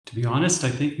To be honest, I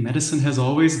think medicine has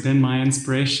always been my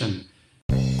inspiration.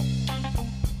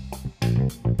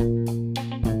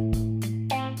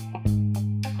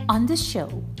 On this show,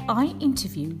 I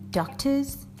interview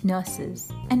doctors, nurses,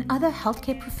 and other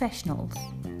healthcare professionals.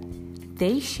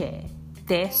 They share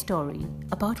their story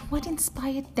about what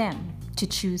inspired them to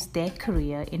choose their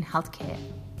career in healthcare.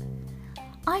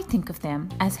 I think of them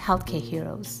as healthcare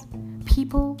heroes,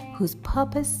 people whose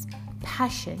purpose,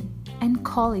 passion, and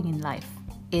calling in life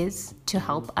is to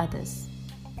help others.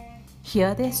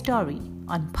 Hear their story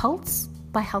on Pulse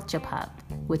by Health Jab Hub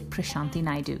with Prashanthi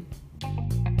Naidu.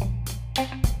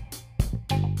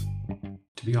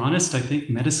 To be honest, I think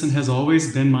medicine has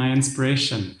always been my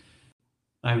inspiration.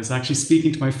 I was actually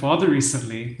speaking to my father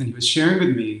recently, and he was sharing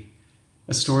with me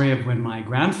a story of when my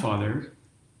grandfather,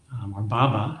 or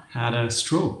Baba, had a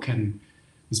stroke and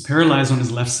was paralyzed on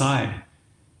his left side.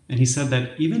 And he said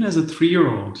that even as a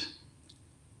 3-year-old,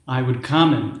 I would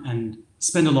come and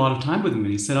spend a lot of time with him.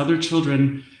 And he said other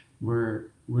children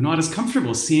were not as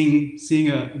comfortable seeing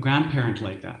a grandparent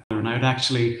like that. And I would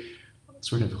actually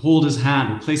sort of hold his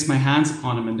hand or place my hands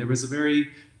upon him, and there was a very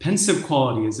pensive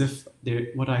quality, as if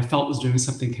what I felt was doing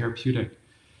something therapeutic.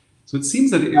 So it seems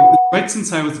that right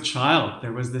since I was a child,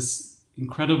 there was this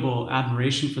incredible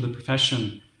admiration for the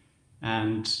profession.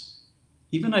 And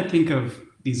even I think of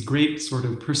these great sort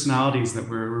of personalities that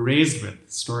we're raised with,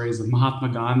 stories of Mahatma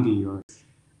Gandhi,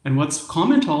 and what's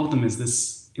common to all of them is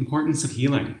this importance of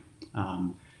healing.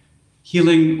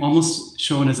 Healing almost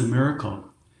shown as a miracle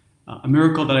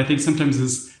that I think sometimes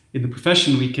is in the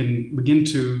profession we can begin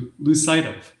to lose sight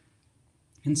of.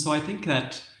 And so I think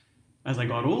that as I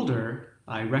got older,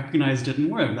 I recognized it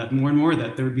more and more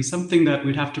that there would be something that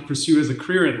we'd have to pursue as a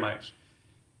career in life.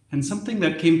 And something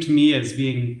that came to me as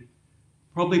being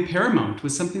probably paramount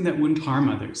was something that wouldn't harm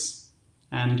others.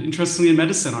 And interestingly, in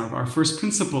medicine, our first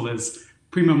principle is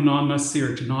primum non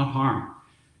nocere, to not harm.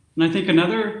 And I think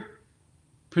another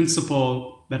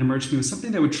principle that emerged for me was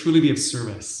something that would truly be of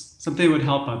service, something that would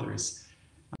help others.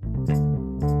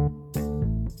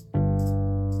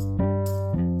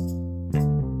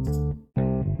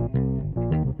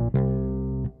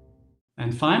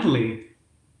 And finally,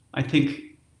 I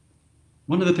think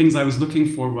one of the things I was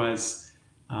looking for was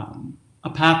a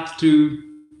path to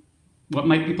what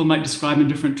people might describe in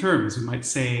different terms. We might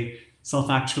say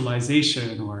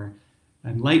self-actualization or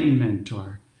enlightenment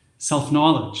or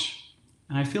self-knowledge.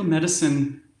 And I feel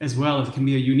medicine as well can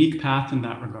be a unique path in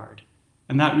that regard.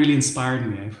 And that really inspired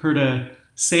me. I've heard a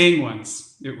saying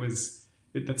once,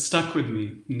 that stuck with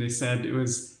me. And they said it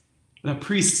was, a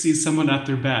priest sees someone at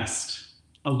their best.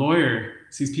 A lawyer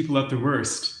sees people at their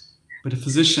worst. But a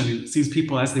physician sees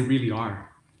people as they really are.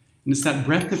 And it's that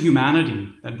breadth of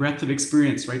humanity, that breadth of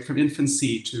experience, right from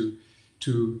infancy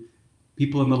to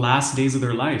people in the last days of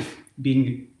their life,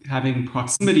 having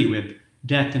proximity with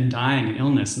death and dying and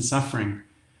illness and suffering.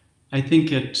 I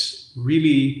think it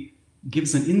really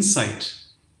gives an insight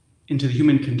into the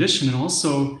human condition, and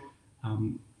also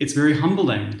it's very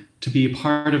humbling to be a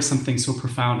part of something so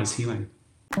profound as healing.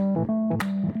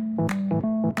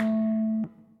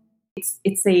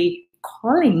 It's a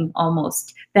calling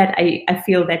almost that I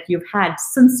feel that you've had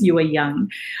since you were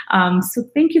young. So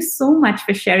thank you so much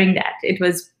for sharing that. It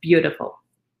was beautiful.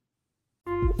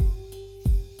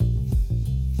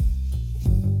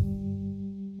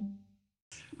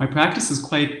 My practice is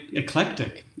quite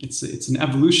eclectic. It's an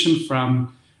evolution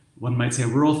from, one might say, a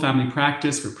rural family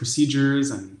practice where procedures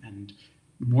and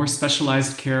more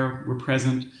specialized care were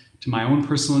present, to my own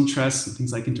personal interests and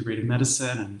things like integrated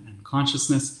medicine and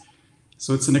consciousness.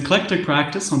 So it's an eclectic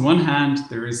practice. On one hand,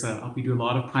 we do a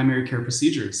lot of primary care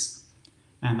procedures,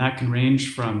 and that can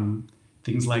range from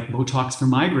things like Botox for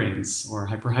migraines or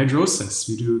hyperhidrosis.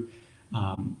 We do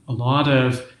a lot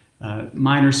of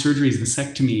minor surgeries,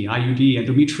 vasectomy, IUD,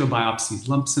 endometrial biopsies,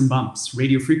 lumps and bumps,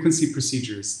 radiofrequency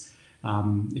procedures,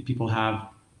 if people have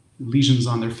lesions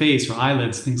on their face or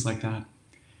eyelids, things like that.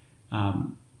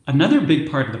 Another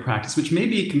big part of the practice, which may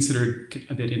be considered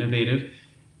a bit innovative,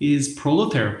 is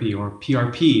prolotherapy or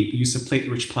PRP, the use of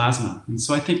platelet-rich plasma. And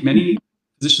so I think many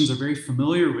physicians are very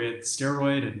familiar with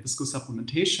steroid and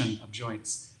viscosupplementation of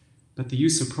joints, but the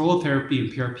use of prolotherapy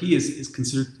and PRP is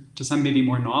considered to some maybe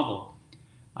more novel.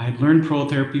 I had learned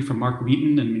prolotherapy from Mark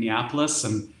Wheaton in Minneapolis,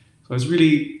 and so I was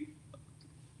really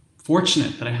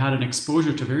fortunate that I had an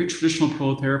exposure to very traditional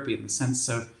prolotherapy in the sense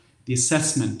of the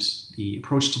assessment, the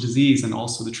approach to disease, and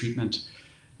also the treatment.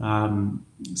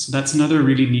 So that's another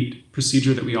really neat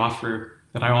procedure that I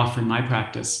offer in my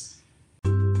practice.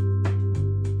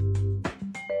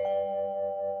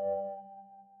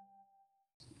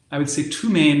 I would say two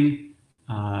main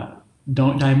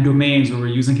domains where we're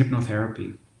using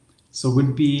hypnotherapy. So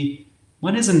would be,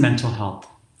 one is in mental health,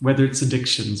 whether it's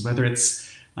addictions, whether it's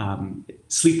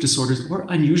sleep disorders or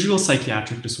unusual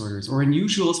psychiatric disorders or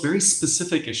unusual, very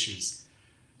specific issues.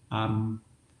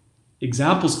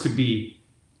 Examples could be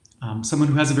someone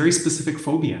who has a very specific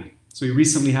phobia. So we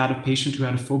recently had a patient who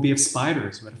had a phobia of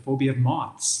spiders, who had a phobia of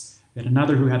moths. We had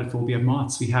another who had a phobia of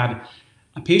moths. We had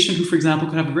a patient who, for example,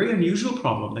 could have a very unusual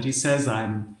problem that he says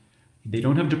they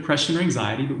don't have depression or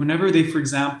anxiety, but whenever they, for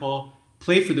example,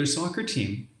 play for their soccer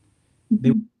team,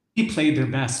 they play their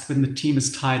best when the team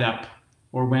is tied up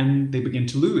or when they begin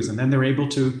to lose. And then they're able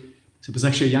to, so it was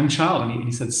actually a young child, and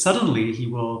he said suddenly he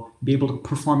will be able to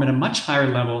perform at a much higher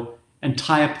level and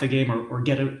tie up the game or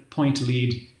get a point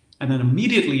lead. And then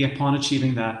immediately upon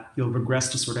achieving that, he'll regress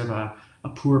to sort of a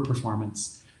poor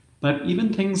performance. But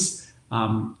even things,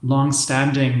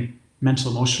 long-standing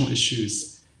mental emotional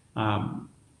issues,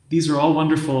 these are all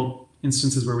wonderful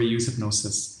instances where we use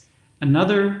hypnosis.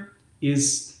 Another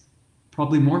is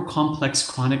probably more complex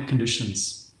chronic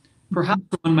conditions. Perhaps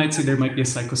one might say there might be a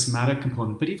psychosomatic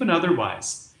component, but even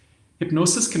otherwise,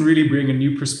 hypnosis can really bring a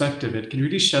new perspective. It can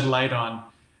really shed light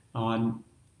on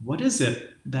what is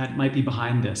it that might be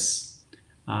behind this.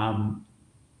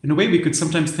 In a way, we could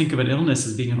sometimes think of an illness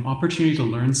as being an opportunity to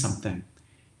learn something,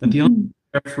 that the illness is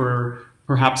there for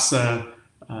perhaps to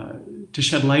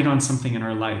shed light on something in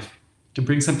our life, to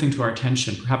bring something to our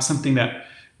attention, perhaps something that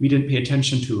we didn't pay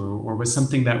attention to or was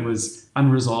something that was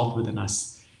unresolved within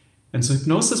us. And so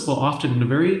hypnosis will often, in a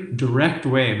very direct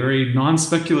way, a very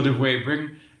non-speculative way,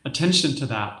 bring attention to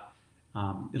that.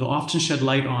 It'll often shed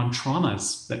light on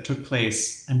traumas that took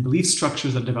place and belief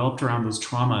structures that developed around those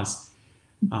traumas,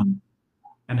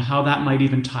 and how that might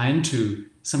even tie into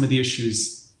some of the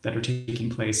issues that are taking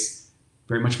place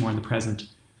very much more in the present.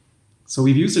 So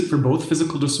we've used it for both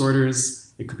physical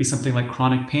disorders. It could be something like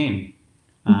chronic pain,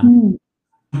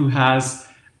 who has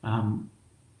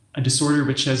a disorder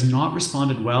which has not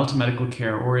responded well to medical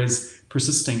care or is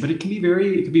persisting, but it can be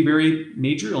very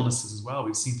major illnesses as well.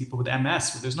 We've seen people with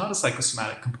MS where there's not a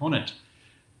psychosomatic component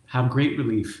have great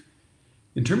relief.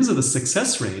 In terms of the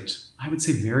success rate, I would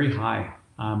say very high.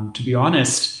 To be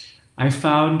honest, I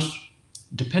found,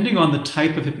 depending on the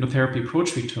type of hypnotherapy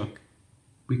approach we took,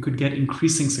 we could get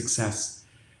increasing success.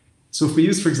 So if we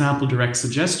use, for example, direct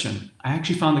suggestion, I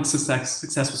actually found that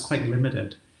success was quite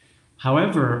limited.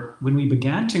 However, when we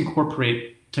began to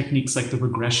incorporate techniques like the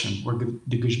regression or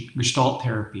the Gestalt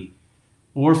therapy,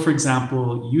 or, for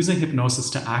example, using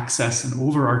hypnosis to access an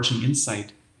overarching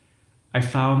insight, I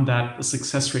found that the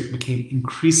success rate became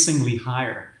increasingly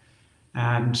higher.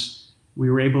 And we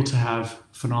were able to have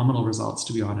phenomenal results,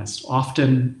 to be honest.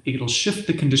 Often it'll shift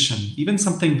the condition, even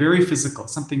something very physical,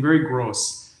 something very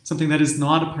gross, something that is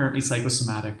not apparently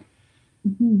psychosomatic.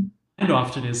 And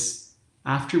often is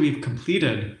after we've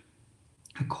completed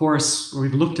a course where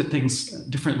we've looked at things,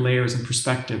 different layers and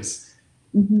perspectives,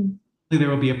 there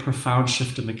will be a profound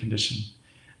shift in the condition,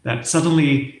 that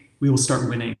suddenly we will start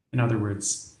winning, in other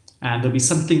words, and there'll be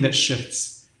something that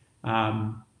shifts.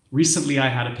 Recently, I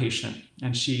had a patient,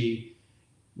 and she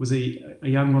was a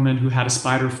young woman who had a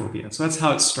spider phobia. So that's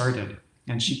how it started.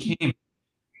 And she came,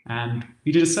 and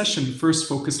we did a session first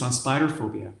focused on spider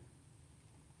phobia.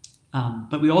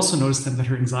 But we also noticed then that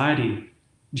her anxiety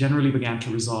generally began to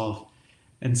resolve,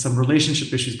 and some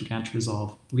relationship issues began to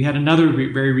resolve. We had another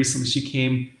very recently. She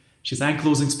came, she has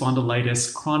ankylosing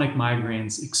spondylitis, chronic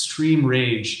migraines, extreme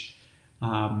rage.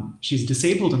 She's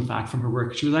disabled, in fact, from her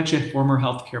work. She was actually a former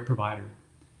healthcare provider,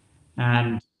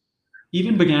 and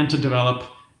even began to develop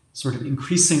sort of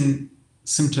increasing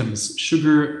symptoms,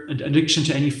 sugar addiction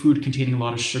to any food containing a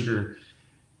lot of sugar.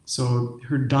 So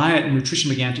her diet and nutrition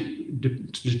began to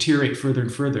deteriorate further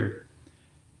and further.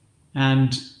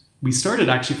 And we started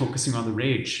actually focusing on the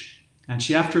rage. And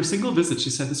she, after a single visit, she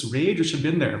said this rage, which had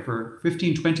been there for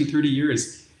 15, 20, 30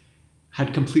 years,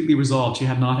 had completely resolved. She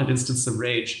had not had instances of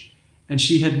rage. And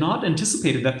she had not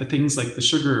anticipated that the things like the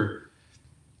sugar,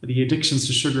 the addictions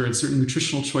to sugar and certain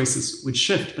nutritional choices would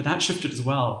shift, but that shifted as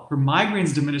well. Her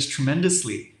migraines diminished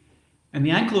tremendously, and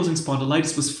the ankylosing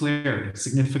spondylitis was flared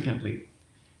significantly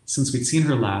since we'd seen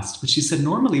her last. But she said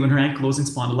normally when her ankylosing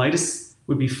spondylitis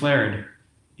would be flared,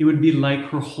 it would be like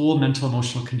her whole mental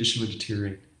emotional condition would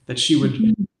deteriorate, that she would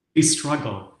really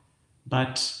struggle.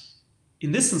 But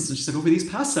in this instance, she said over these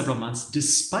past several months,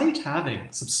 despite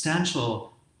having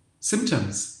substantial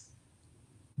symptoms,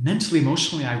 mentally,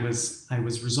 emotionally, I was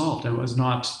resolved. I was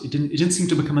not, it didn't seem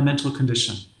to become a mental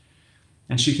condition.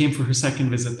 And she came for her second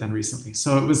visit then recently.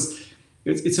 So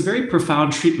it's a very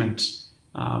profound treatment.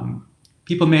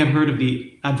 People may have heard of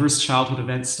the adverse childhood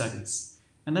event studies.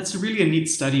 And that's really a neat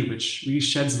study which really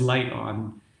sheds light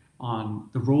on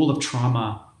the role of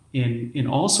trauma in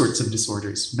all sorts of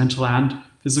disorders, mental and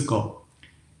physical.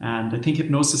 And I think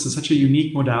hypnosis is such a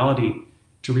unique modality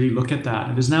to really look at that.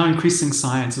 And there's now increasing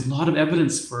science, there's a lot of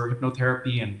evidence for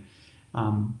hypnotherapy and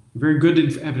very good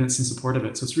evidence in support of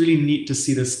it. So it's really neat to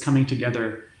see this coming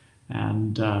together,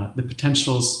 and the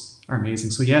potentials are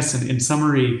amazing. So yes, in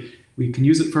summary, we can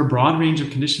use it for a broad range of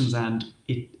conditions, and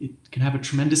it can have a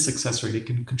tremendous success rate. It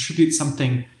can contribute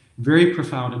something very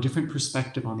profound, a different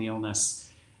perspective on the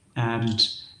illness. And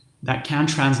that can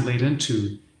translate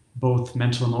into both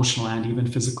mental, emotional, and even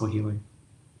physical healing.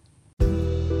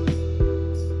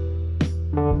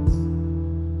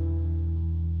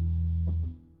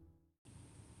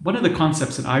 One of the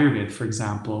concepts in Ayurveda, for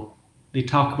example, they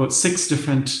talk about 6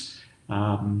 different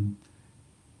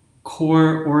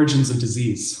core origins of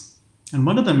disease. And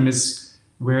one of them is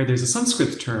where there's a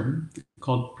Sanskrit term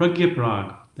called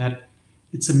pragyaprag, that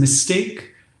it's a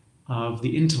mistake of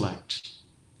the intellect.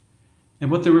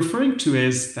 And what they're referring to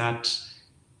is that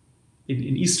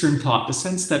in Eastern thought, the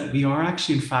sense that we are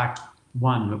actually, in fact,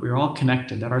 one, that we're all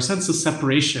connected, that our sense of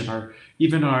separation,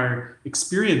 even our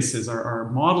experiences, our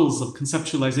models of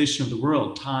conceptualization of the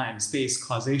world, time, space,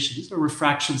 causation, these are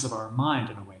refractions of our mind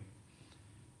in a way.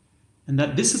 And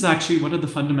that this is actually one of the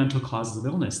fundamental causes of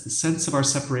illness, the sense of our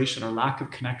separation, our lack of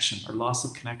connection, our loss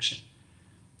of connection.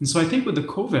 And so I think with the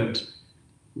COVID,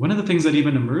 one of the things that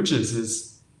even emerges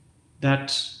is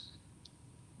that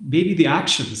maybe the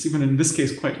actions, even in this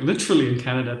case quite literally in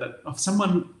Canada, that of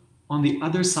someone on the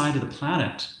other side of the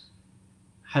planet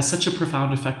has such a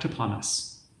profound effect upon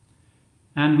us.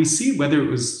 And we see whether it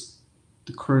was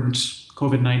the current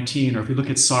COVID-19, or if we look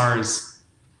at SARS,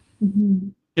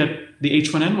 at the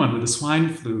H1N1 with the swine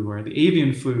flu or the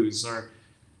avian flus, or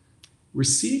we're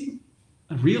seeing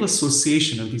a real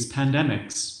association of these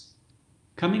pandemics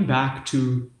coming back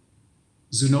to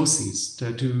zoonoses,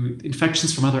 to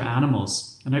infections from other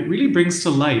animals. And it really brings to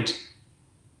light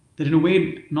that in a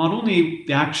way, not only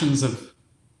the actions of,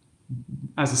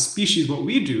 as a species, what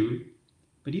we do,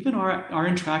 but even our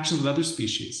interactions with other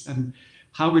species and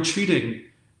how we're treating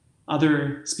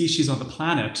other species on the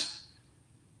planet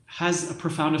has a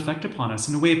profound effect upon us.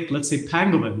 In a way, let's say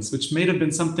pangolins, which may have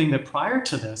been something that prior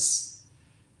to this,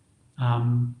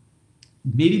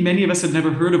 maybe many of us had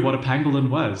never heard of what a pangolin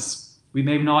was. We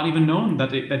may have not even known that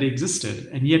they existed.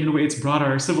 And yet, in a way, it's brought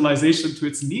our civilization to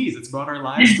its knees. It's brought our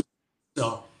lives to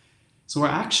still. So our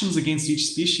actions against each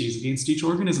species, against each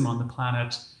organism on the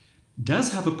planet,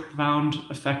 does have a profound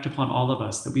effect upon all of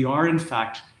us, that we are, in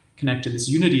fact, connected. This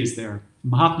unity is there.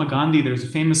 Mahatma Gandhi, there's a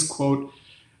famous quote,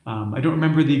 I don't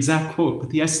remember the exact quote, but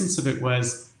the essence of it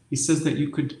was, he says that you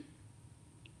could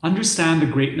understand the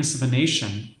greatness of a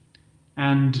nation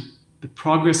and the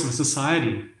progress of a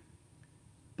society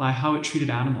by how it treated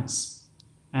animals.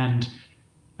 And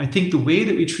I think the way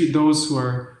that we treat those who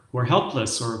are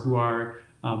helpless or who are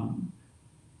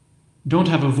don't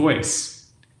have a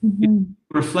voice, is a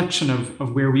reflection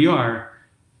of where we are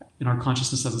in our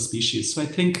consciousness as a species. So I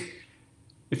think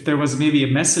if there was maybe a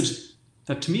message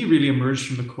that to me really emerged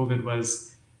from the COVID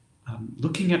was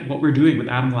looking at what we're doing with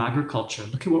animal agriculture,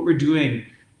 look at what we're doing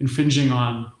infringing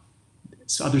on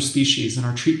other species and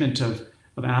our treatment of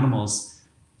animals.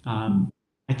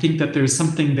 I think that there's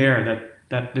something there,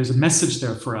 that there's a message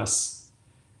there for us.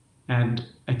 And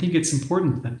I think it's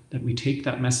important that we take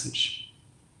that message.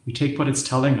 We take what it's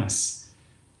telling us.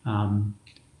 And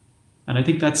I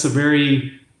think that's a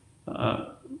very,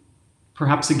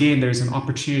 perhaps again, there's an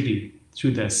opportunity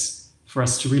through this for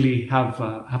us to really have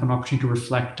an opportunity to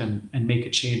reflect and make a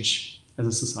change as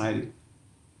a society.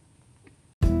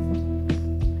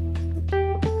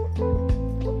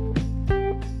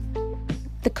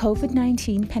 The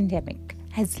COVID-19 pandemic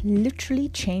has literally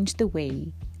changed the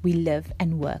way we live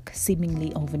and work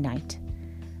seemingly overnight.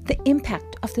 The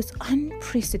impact of this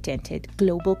unprecedented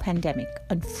global pandemic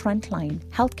on frontline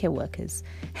healthcare workers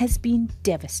has been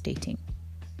devastating.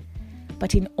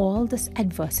 But in all this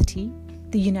adversity,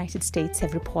 the United States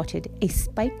have reported a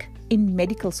spike in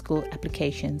medical school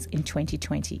applications in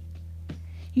 2020.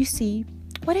 You see,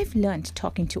 what I've learned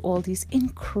talking to all these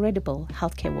incredible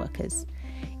healthcare workers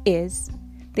is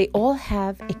they all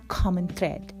have a common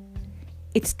thread.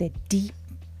 It's their deep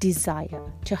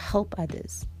desire to help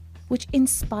others, which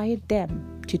inspired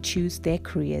them to choose their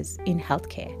careers in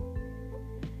healthcare.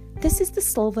 This is the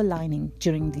silver lining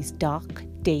during these dark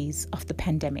days of the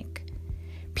pandemic.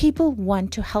 People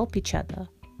want to help each other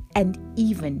and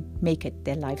even make it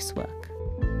their life's work.